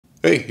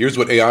Hey, here's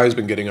what AI has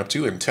been getting up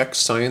to in tech,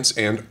 science,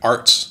 and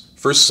arts.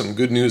 First, some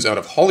good news out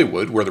of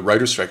Hollywood, where the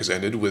writer's strike has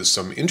ended, with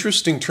some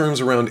interesting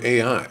terms around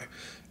AI.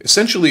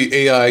 Essentially,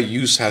 AI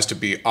use has to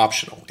be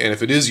optional, and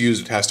if it is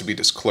used, it has to be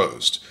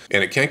disclosed.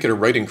 And it can't get a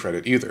writing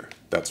credit either.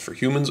 That's for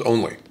humans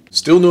only.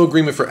 Still no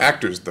agreement for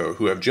actors, though,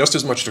 who have just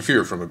as much to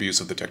fear from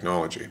abuse of the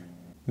technology.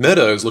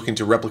 Meta is looking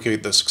to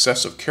replicate the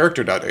success of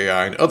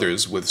Character.ai and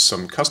others with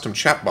some custom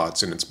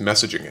chatbots in its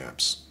messaging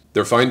apps.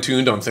 They're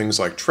fine-tuned on things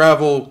like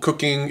travel,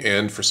 cooking,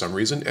 and, for some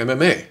reason,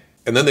 MMA.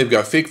 And then they've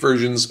got fake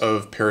versions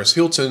of Paris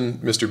Hilton,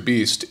 Mr.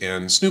 Beast,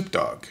 and Snoop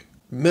Dogg.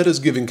 Meta's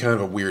giving kind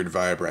of a weird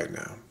vibe right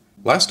now.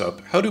 Last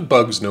up, how do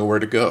bugs know where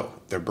to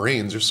go? Their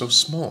brains are so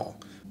small.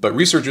 But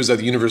researchers at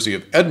the University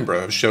of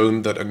Edinburgh have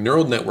shown that a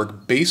neural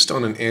network based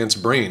on an ant's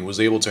brain was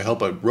able to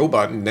help a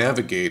robot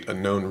navigate a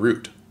known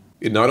route.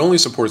 It not only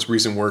supports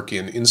recent work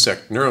in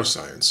insect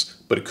neuroscience,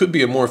 but it could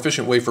be a more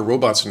efficient way for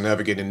robots to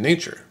navigate in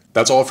nature.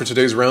 That's all for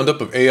today's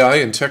roundup of AI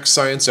in tech,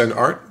 science, and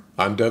art.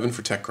 I'm Devin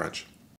for TechCrunch.